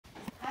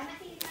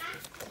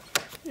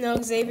No,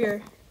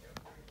 Xavier.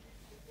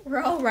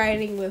 We're all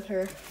riding with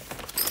her.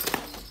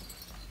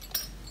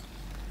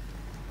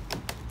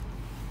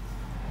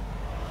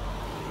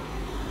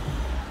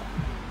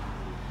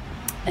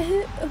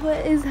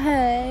 What is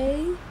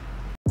hey?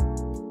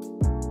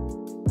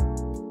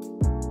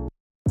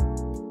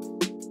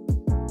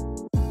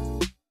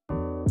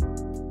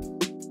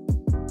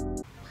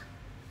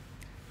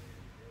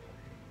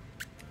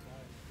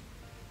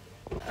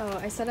 Oh,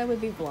 I said I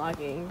would be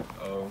vlogging.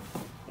 Oh.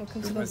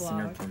 Welcome to the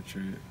vlog.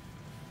 Portrait.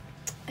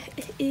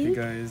 Hey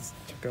guys,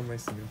 check out my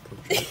singer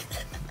portrait.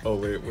 Oh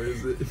wait, where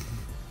is it?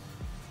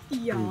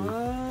 Yeah.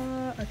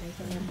 Okay,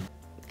 go ahead.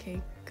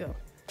 Okay, go.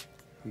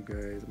 Hey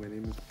guys, my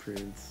name is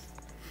Prince.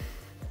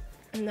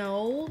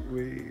 No.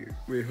 Wait,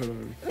 hold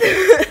on.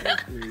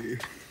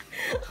 Wait.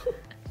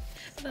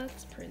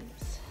 That's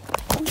Prince.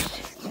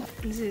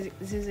 This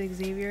is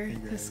Xavier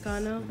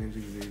Cascano. My name's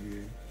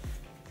Xavier.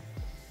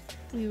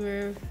 We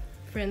were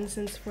friends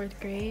since 4th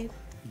grade.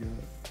 Yeah.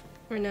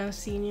 We're now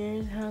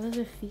seniors. How does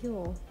it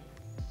feel?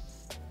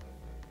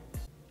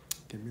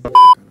 Get me the fuck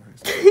out of high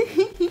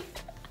school.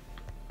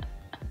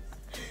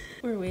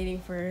 We're waiting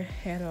for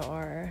Hannah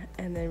R,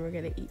 and then we're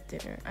gonna eat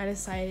dinner. I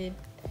decided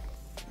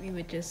we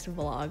would just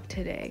vlog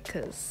today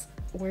because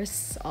we're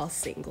all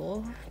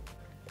single.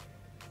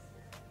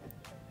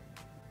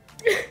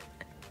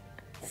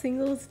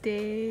 Singles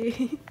Day.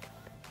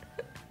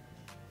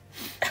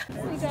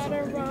 We got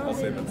our I'll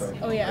save it ramen.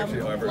 though. Oh yeah,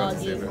 Actually, I'm I forgot to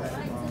save vlogging. it.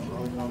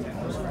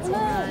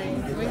 Hi.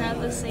 We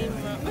have the same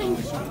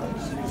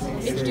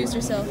Introduce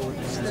yourself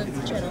to the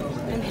channel.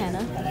 I'm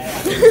Hannah.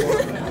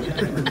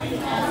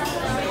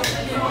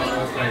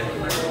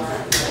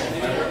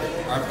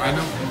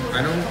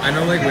 I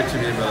know like what you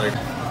mean, but like.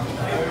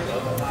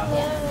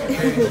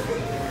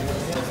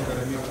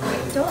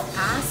 Don't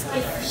ask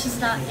if she's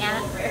not I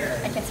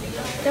can't speak.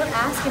 Don't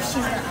ask if she's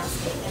not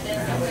asking.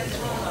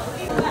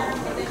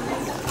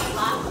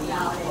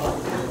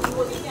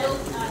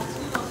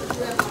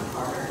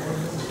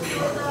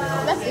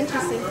 That's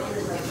interesting.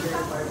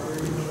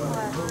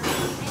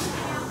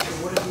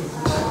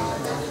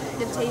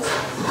 Good taste.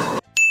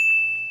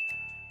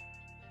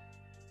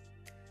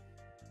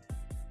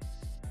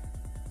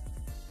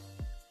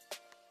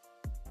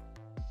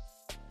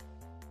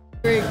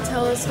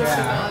 Tell us what you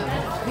got.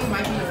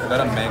 Is that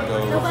a mango?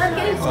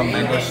 Some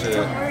mango shit.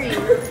 Don't worry.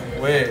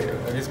 Wait,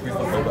 let me squeeze the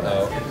boba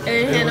out.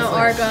 And Hannah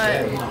R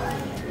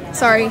got.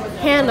 Sorry,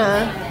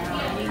 Hannah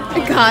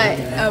got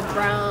a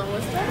brown.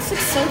 This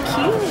looks so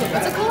cute.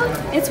 What's it called?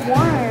 It's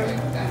warm.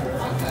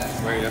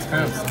 Wait, that's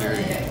kind of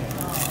scary.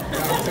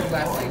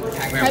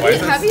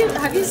 Wait,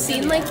 Have you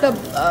seen like the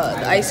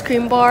ice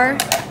cream bar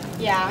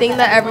thing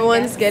that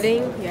everyone's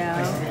getting?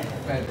 Yeah.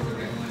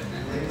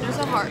 There's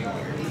a heart.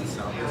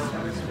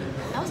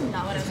 That was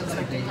not what I was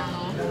expecting at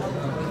all.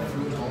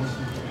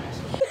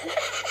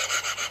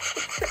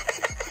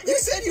 You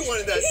said you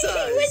wanted that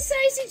size. What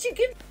size did you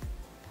give?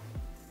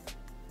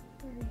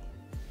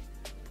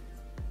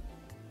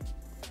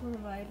 We're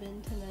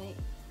vibing tonight.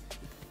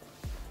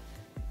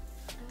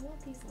 I want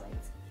these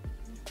lights.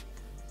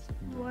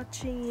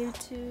 Watching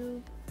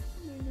YouTube.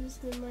 We're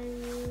just in my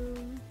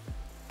room.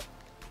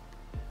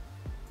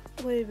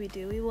 What did we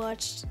do? We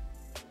watched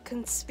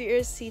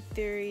conspiracy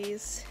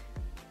theories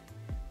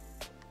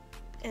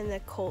and the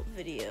cult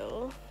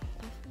video.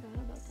 I forgot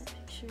about that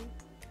picture.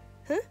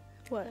 Huh?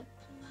 What?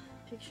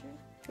 Picture?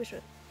 Which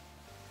one?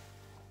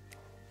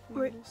 From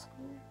Where- middle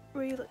school?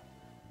 Were you like?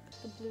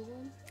 The blue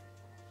one?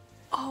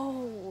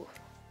 Oh.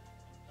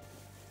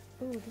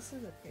 Ooh, this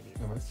is a pretty.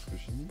 Am I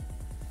squishing you?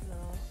 No.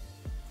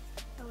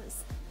 That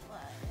was.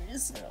 We're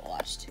just gonna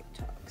watch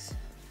TikToks.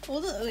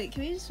 Hold on. Wait.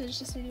 Can we just finish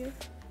this video?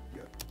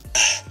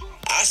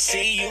 I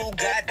see you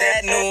got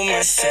that new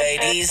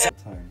Mercedes.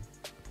 Time.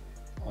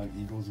 On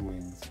eagle's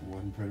wings,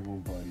 one bread,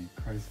 one body.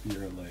 Christ be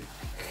our light.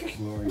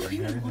 Glory,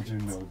 Mary did you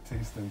know?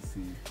 Taste and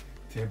see.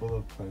 Table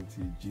of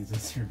plenty.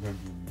 Jesus, remember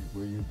me.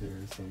 Were you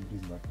there?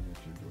 Somebody's knocking at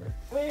your door.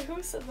 Wait,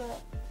 who said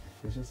that?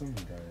 There's just some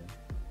guy.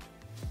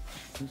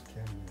 Who's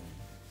Cameron?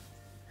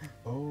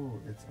 Oh,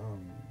 it's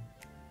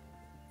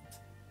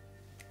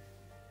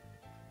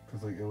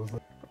cause like it was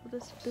like.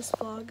 This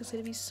vlog is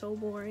gonna be so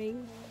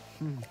boring.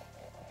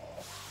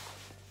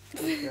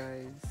 Hey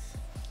guys.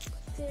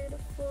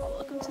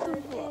 Welcome to the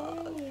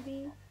vlog.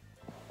 Baby.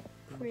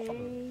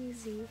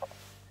 Crazy.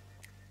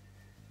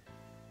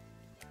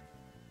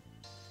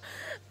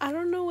 I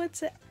don't know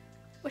what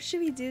should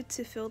we do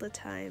to fill the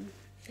time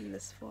in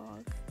this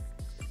vlog?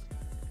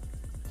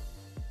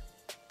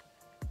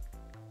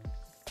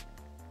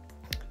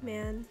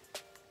 Man,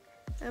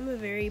 I'm a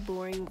very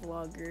boring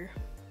vlogger.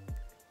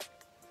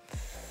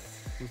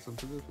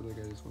 Sometimes I feel like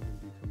I just want to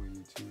become a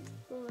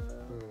YouTuber.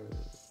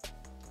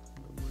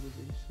 No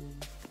motivation.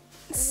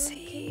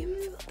 Same.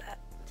 That.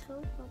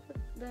 Tell Papa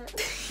that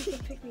he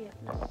can pick me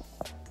up now.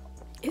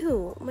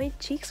 Ew, my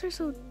cheeks are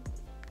so.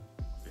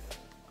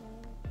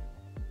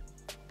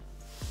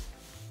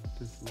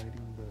 Just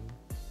lighting the.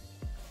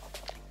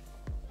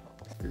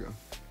 Here you go.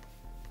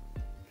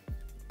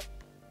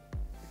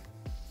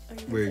 Are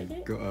you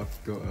Wait, go up,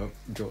 go up,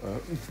 go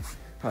up.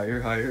 Higher,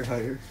 higher,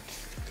 higher.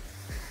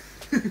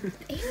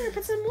 Here,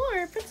 put some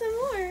more. Put some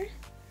more.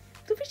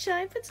 Don't be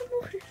shy. Put some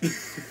more.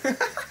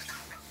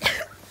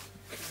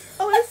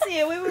 I want to see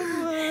it.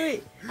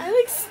 Wait. I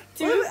look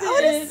stupid. I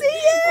want to see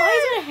it. Why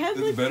is my head It's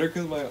look... better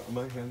because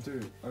my hands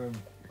are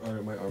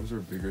my arms are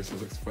bigger, so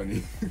it looks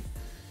funny.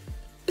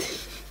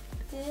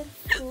 Did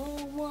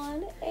full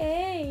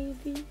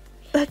 180.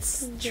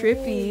 That's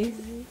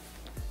trippy.